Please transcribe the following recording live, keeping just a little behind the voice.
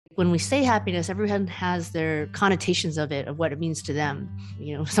When we say happiness, everyone has their connotations of it, of what it means to them.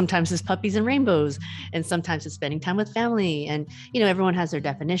 Sometimes it's puppies and rainbows, and sometimes it's spending time with family. And, everyone has their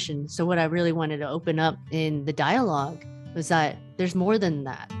definition. So what I really wanted to open up in the dialogue was that there's more than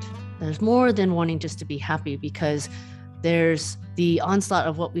that. There's more than wanting just to be happy, because there's the onslaught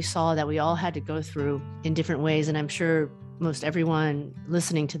of what we saw that we all had to go through in different ways. And I'm sure most everyone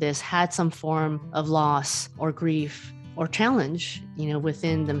listening to this had some form of loss or grief or challenge,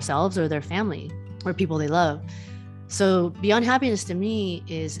 within themselves or their family or people they love. So beyond happiness to me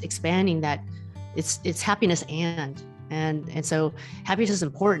is expanding that it's happiness and so happiness is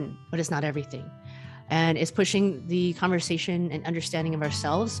important, but it's not everything. And it's pushing the conversation and understanding of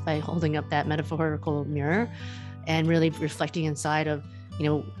ourselves by holding up that metaphorical mirror and really reflecting inside of,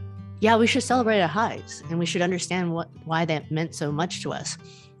 we should celebrate our highs and we should understand why that meant so much to us.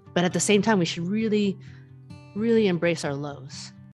 But at the same time, we should really embrace our lows.